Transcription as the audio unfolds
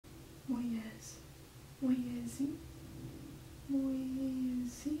Moyes. Moyes.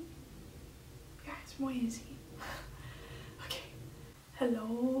 Moyes. Yeah, it's Moyes. Okay.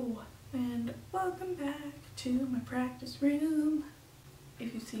 Hello and welcome back to my practice room.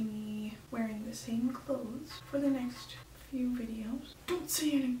 If you see me wearing the same clothes for the next few videos, don't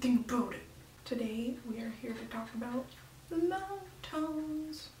say anything about it. Today we are here to talk about long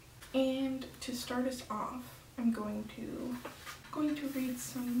tones. And to start us off, I'm going to read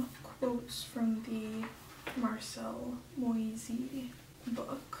some quotes from the Marcel Moyes His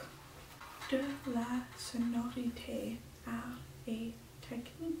book, De la Sonorite Art et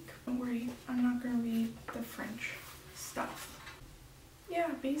Technique. Don't worry, I'm not going to read the French stuff.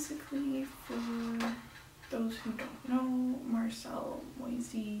 Yeah, basically, for those who don't know, Marcel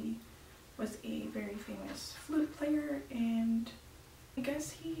Moyes His was a very famous flute player, and I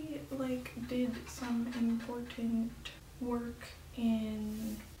guess he did some important work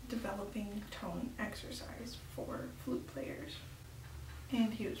in developing tone exercise for flute players.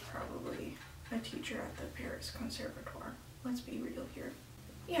 And he was probably a teacher at the Paris Conservatoire. Let's be real here.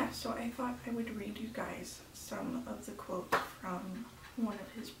 Yeah, so I thought I would read you guys some of the quotes from one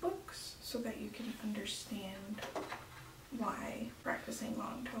of his books so that you can understand why practicing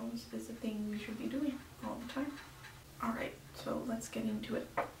long tones is a thing we should be doing all the time. Alright, so let's get into it.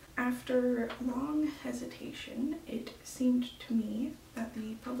 After long hesitation, it seemed to me that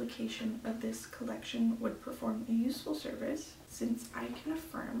the publication of this collection would perform a useful service, since I can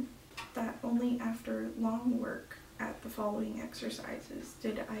affirm that only after long work at the following exercises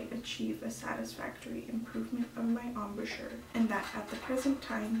did I achieve a satisfactory improvement of my embouchure, and that at the present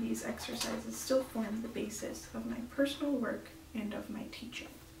time these exercises still form the basis of my personal work and of my teaching.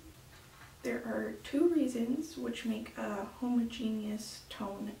 There are two reasons which make a homogeneous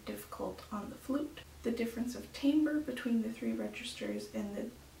tone difficult on the flute: the difference of timbre between the three registers and the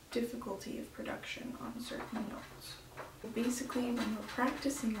difficulty of production on certain notes. Basically, when we're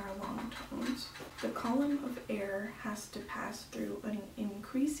practicing our long tones, the column of air has to pass through an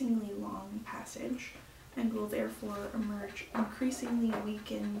increasingly long passage and will therefore emerge increasingly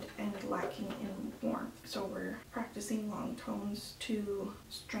weakened and lacking in warmth. So we're practicing long tones to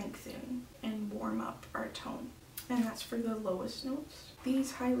strengthen and warm up our tone. And that's for the lowest notes.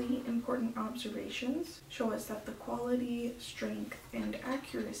 These highly important observations show us that the quality, strength, and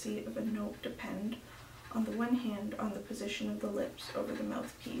accuracy of a note depend, on the one hand, on the position of the lips over the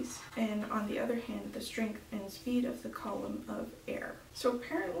mouthpiece, and on the other hand, the strength and speed of the column of air. So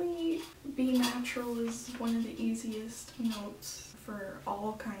apparently, B natural is one of the easiest notes for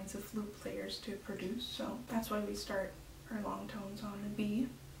all kinds of flute players to produce, so that's why we start our long tones on a B.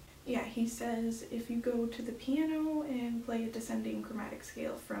 Yeah, he says if you go to the piano and play a descending chromatic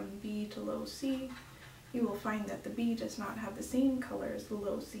scale from B to low C, you will find that the B does not have the same color as the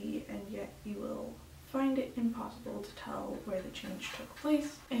low C, and yet you will find it impossible to tell where the change took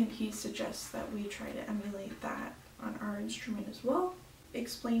place. And he suggests that we try to emulate that on our instrument as well,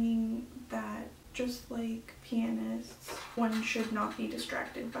 explaining that just like pianists, one should not be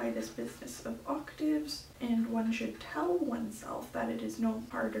distracted by this business of octaves, and one should tell oneself that it is no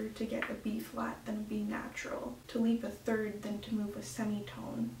harder to get a B flat than a B natural, to leap a third than to move a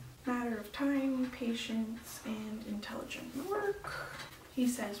semitone. Matter of time, patience, and intelligent work. He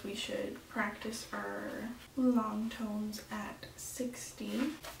says we should practice our long tones at 60.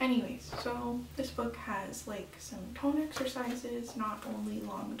 Anyways, so this book has some tone exercises, not only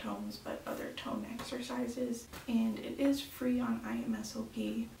long tones but other tone exercises, and it is free on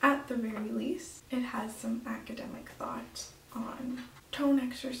IMSOP at the very least. It has some academic thoughts on tone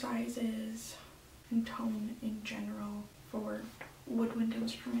exercises and tone in general for woodwind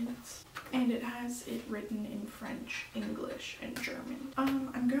instruments, and it has it written in French, English, and German.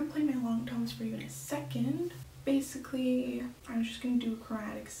 I'm gonna play my long tones for you in a second. Basically, I'm just gonna do a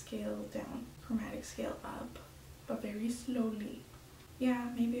chromatic scale down, chromatic scale up, but very slowly. Yeah,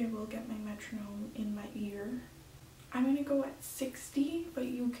 maybe I will get my metronome in my ear. I'm gonna go at 60, but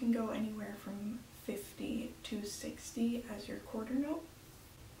you can go anywhere from 50 to 60 as your quarter note.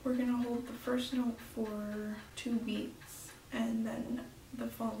 We're gonna hold the first note for 2 beats, and then the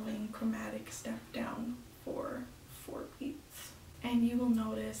following chromatic step down for 4 beats. And you will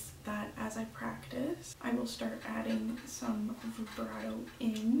notice that as I practice, I will start adding some vibrato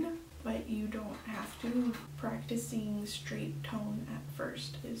in, but you don't have to. Practicing straight tone at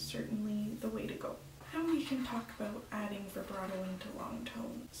first is certainly the way to go. And we can talk about adding vibrato into long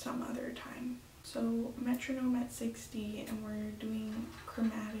tone some other time. So metronome at 60, and we're doing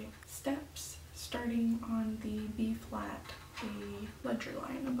chromatic steps starting on the B flat, a ledger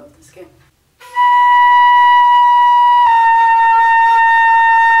line above the scale.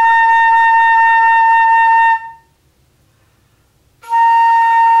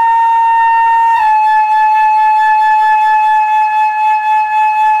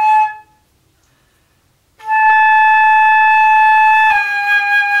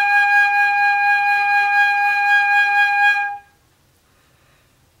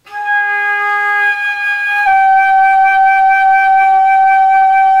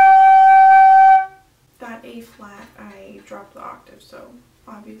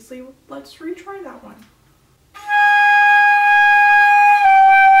 obviously, let's retry that one.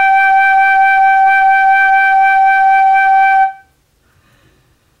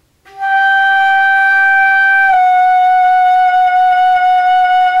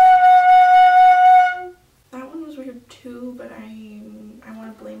 That one was weird too, but I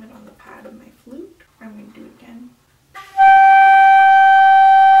want to blame it on the pad of my flute. I'm going to do it again.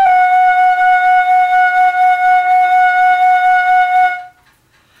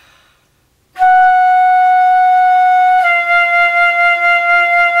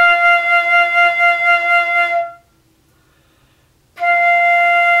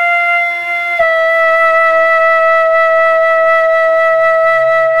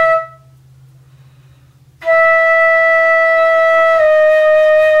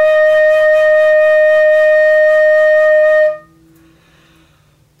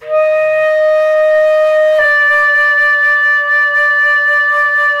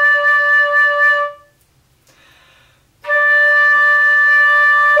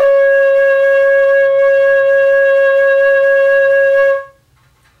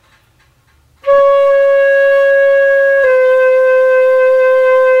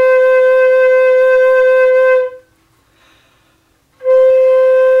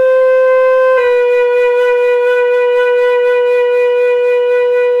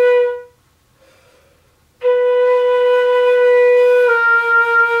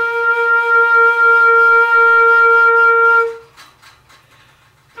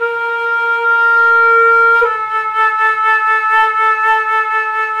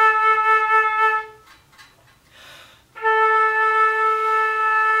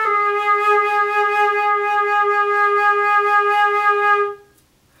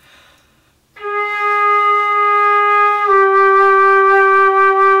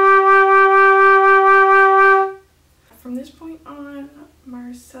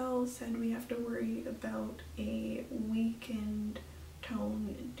 Marcel said we have to worry about a weakened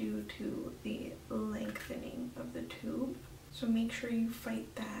tone due to the lengthening of the tube. So make sure you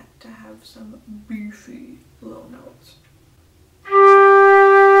fight that to have some beefy low notes.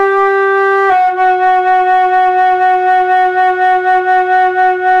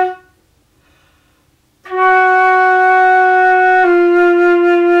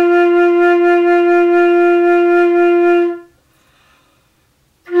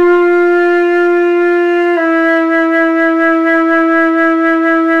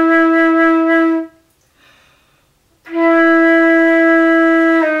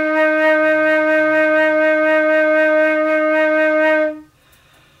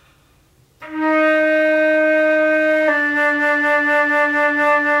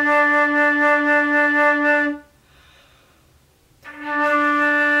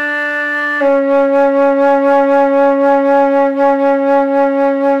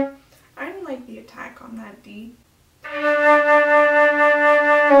 On that D.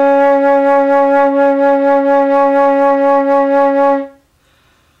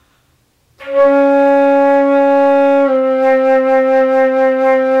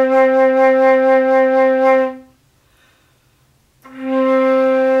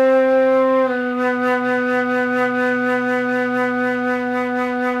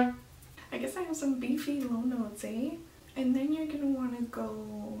 I guess I have some beefy low notes, eh? And then you're gonna want to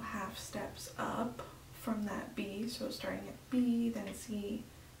go half steps up from that B, so starting at B, then C,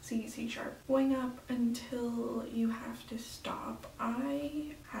 C, C sharp, going up until you have to stop.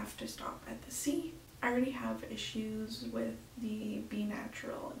 I have to stop at the C. I already have issues with the B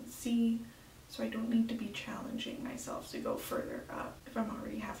natural and C, so I don't need to be challenging myself to go further up if I'm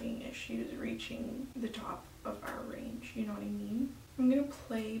already having issues reaching the top of our range, you know what I mean? I'm gonna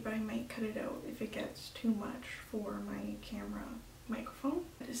play, but I might cut it out if it gets too much for my camera microphone.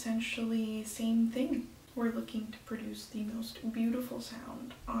 But essentially, same thing. We're looking to produce the most beautiful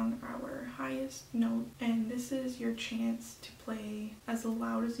sound on our highest note, and this is your chance to play as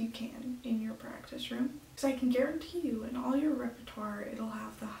loud as you can in your practice room. So I can guarantee you in all your repertoire it'll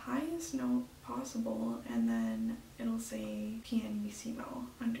have the highest note possible, and then it'll say pianissimo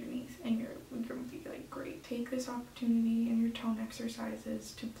underneath, and you're gonna be like, great. Take this opportunity in your tone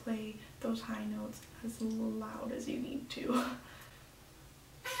exercises to play those high notes as loud as you need to.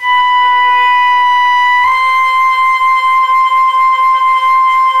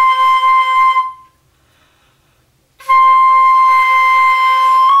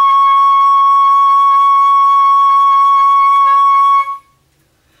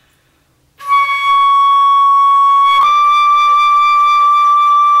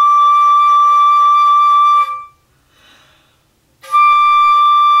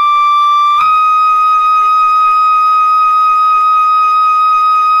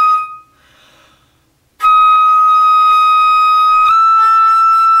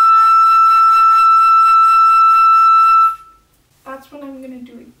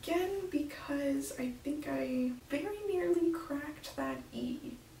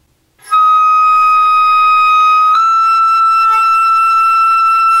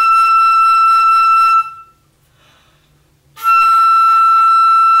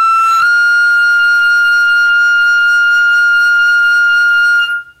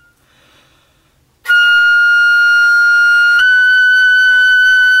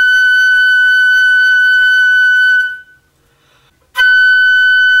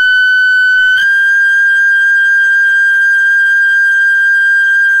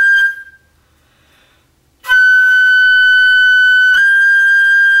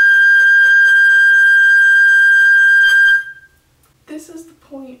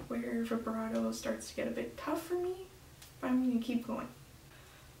 keep going.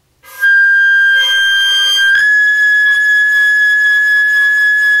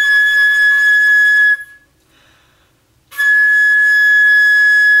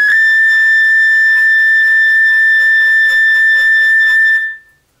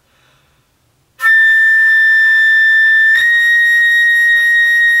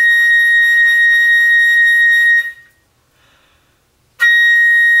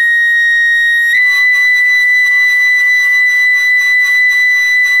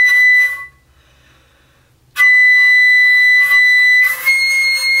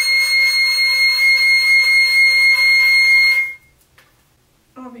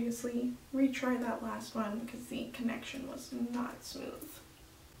 Obviously, retry that last one because the connection was not smooth.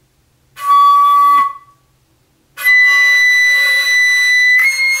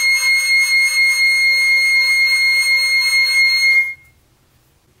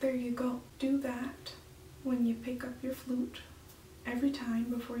 There you go. Do that when you pick up your flute every time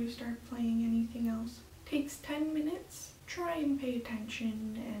before you start playing anything else. Takes 10 minutes. Try and pay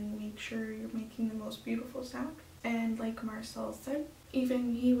attention and make sure you're making the most beautiful sound. And like Marcel said,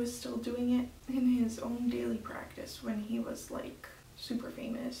 even he was still doing it in his own daily practice when he was like super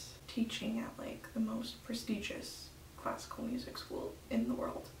famous, teaching at like the most prestigious classical music school in the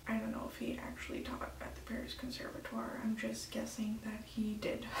world. I don't know if he actually taught at the Paris Conservatoire. I'm just guessing that he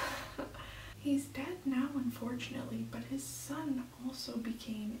did. He's dead now, unfortunately, but his son also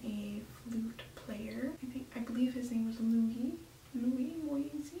became a flute player. I believe his name was Louis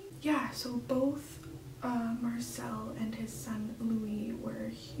Moyes His. Yeah, so both Marcel and his son Louis were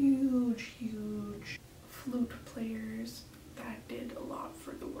huge flute players that did a lot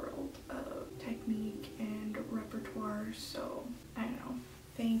for the world of technique and repertoire. So I don't know,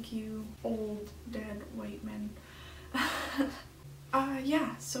 thank you, old dead white men.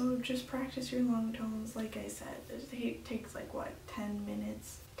 Yeah, so just practice your long tones. Like I said, it takes like what, 10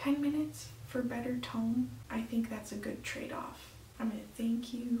 minutes? 10 minutes for better tone. I think that's a good trade-off. I'm gonna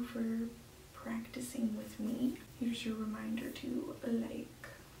thank you for practicing with me. Here's your reminder to like,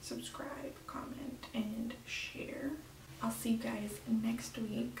 subscribe, comment, and share. I'll see you guys next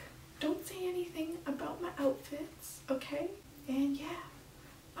week. Don't say anything about my outfits, okay? And yeah.